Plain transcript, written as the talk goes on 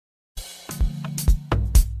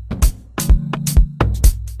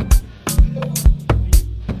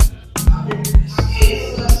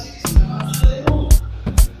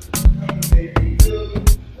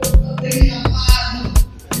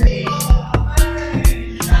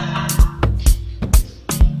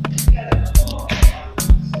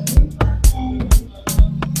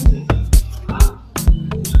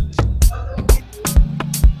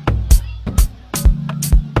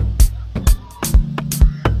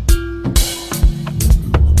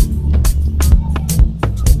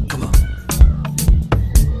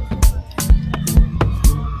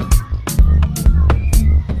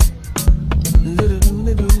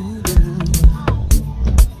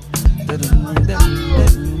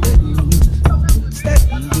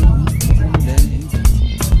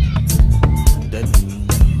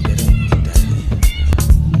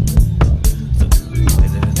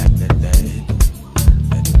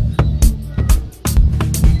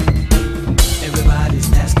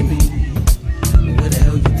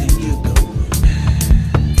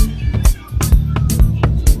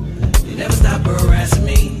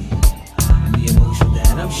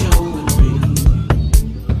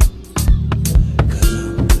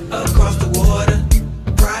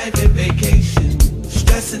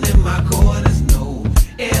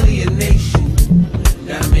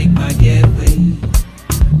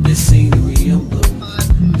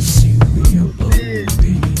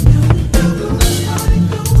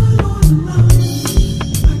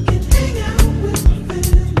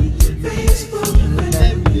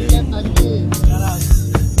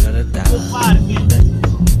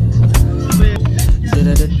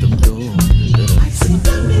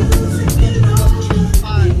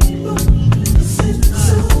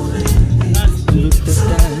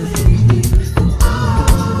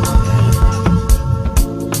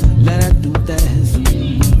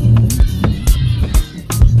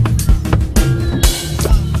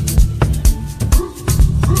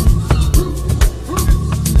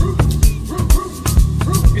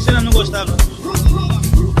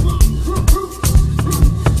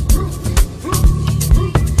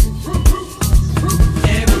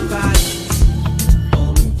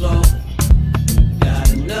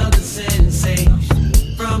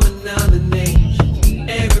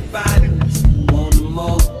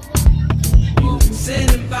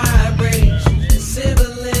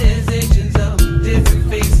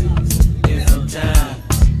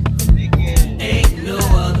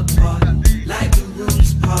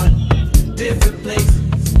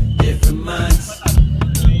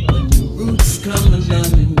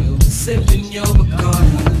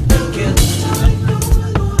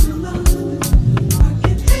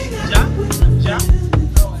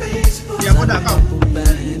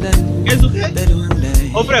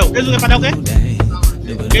Freu, qu'est-ce que tu fais?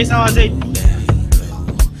 Qu'est-ce que ça va faire?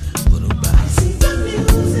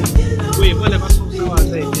 Oui, pode levar só o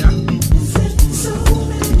azeite, já.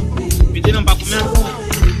 Pediram para comer.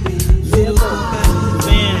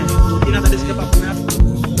 Bem, e nada desse que é para comer.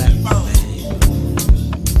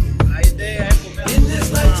 A ideia é comer.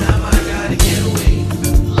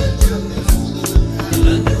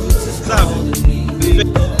 Sabe?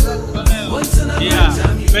 Yeah.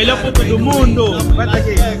 Melhor povo do mundo. Vai estar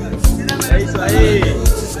aqui. É isso aí.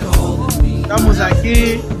 Estamos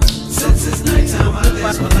aqui.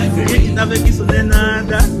 A gente tá vendo que isso não é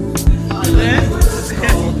nada, né?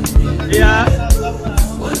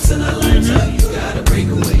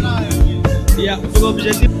 Foi o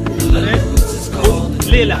objetivo, né?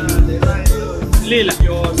 Lila,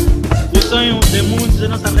 o sonho de muitos é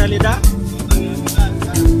nossa realidade.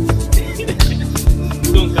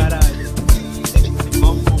 Do caralho.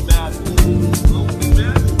 Vamos comprar.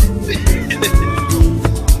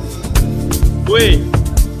 Ui,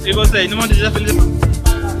 e vocês, não vão dizer feliz?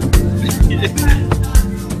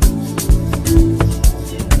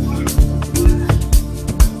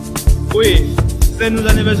 Ui, você nos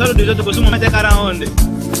aniversários dos outros costuma meter cara onde?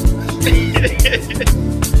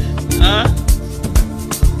 Hã?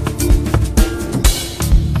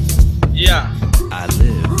 Yeah. I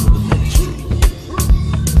live for the ministry.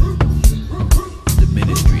 The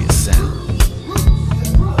ministry of sound.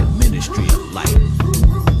 The ministry of light.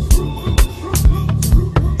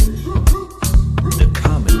 The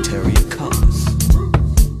commentary of colors.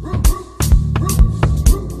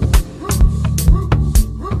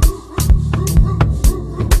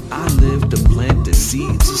 I live to plant the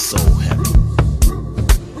seeds of soul heaven.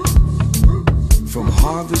 From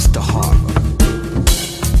harvest to harbor.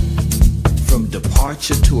 From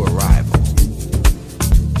departure to arrival.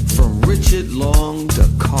 From Richard Long to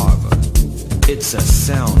Carver. It's a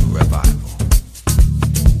sound revival.